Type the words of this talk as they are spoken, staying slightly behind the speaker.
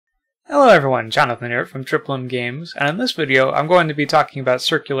Hello everyone, Jonathan here from M Games, and in this video I'm going to be talking about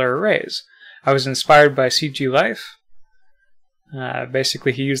circular arrays. I was inspired by CG Life.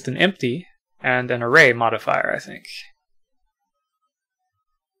 Basically he used an empty and an array modifier, I think.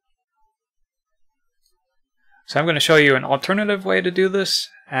 So I'm going to show you an alternative way to do this,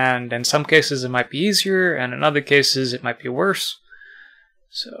 and in some cases it might be easier, and in other cases it might be worse.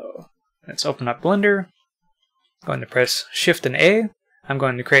 So let's open up Blender. I'm going to press Shift and A. I'm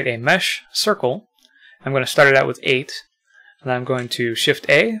going to create a mesh circle. I'm going to start it out with 8, and I'm going to Shift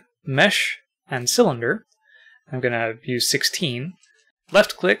A, Mesh, and Cylinder. I'm going to use 16.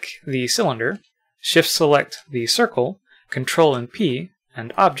 Left click the cylinder, Shift select the circle, Control and P,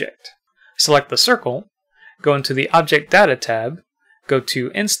 and Object. Select the circle, go into the Object Data tab, go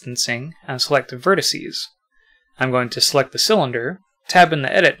to Instancing, and select Vertices. I'm going to select the cylinder, tab in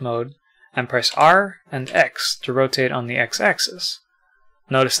the Edit mode, and press R and X to rotate on the X-axis.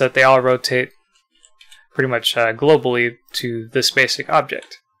 Notice that they all rotate pretty much globally to this basic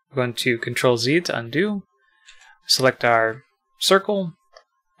object. I'm going to Control Z to undo, select our circle,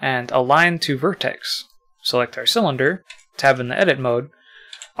 and align to vertex. Select our cylinder, tab in the edit mode,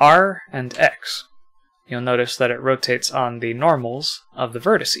 R and X. You'll notice that it rotates on the normals of the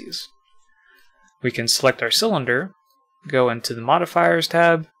vertices. We can select our cylinder, go into the Modifiers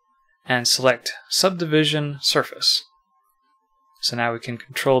tab, and select Subdivision Surface. So now we can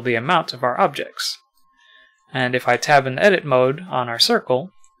control the amount of our objects. And if I tab in edit mode on our circle,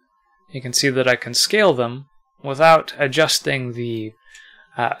 you can see that I can scale them without adjusting the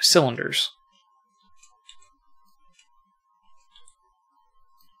cylinders.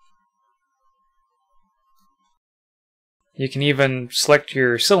 You can even select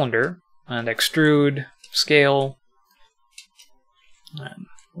your cylinder and extrude, scale, and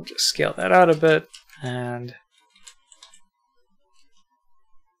we'll just scale that out a bit, and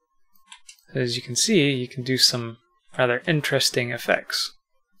as you can see, you can do some rather interesting effects.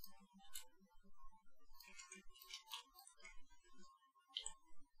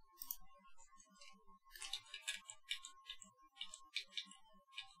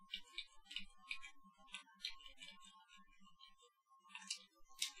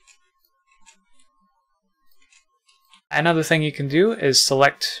 Another thing you can do is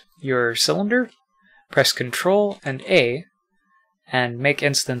select your cylinder, press Ctrl and A, and make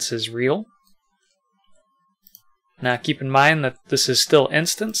instances real. Now keep in mind that this is still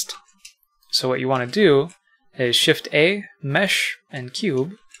instanced, so what you want to do is Shift A, Mesh, and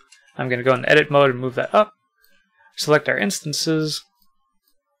Cube. I'm going to go in edit mode and move that up, select our instances,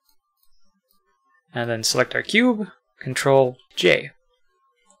 and then select our cube, Control J.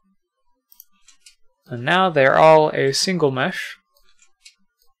 And now they're all a single mesh,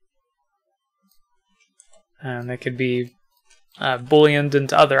 and they could be booleaned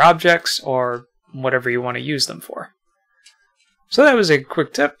into other objects or whatever you want to use them for. So that was a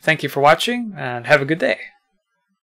quick tip. Thank you for watching, and have a good day.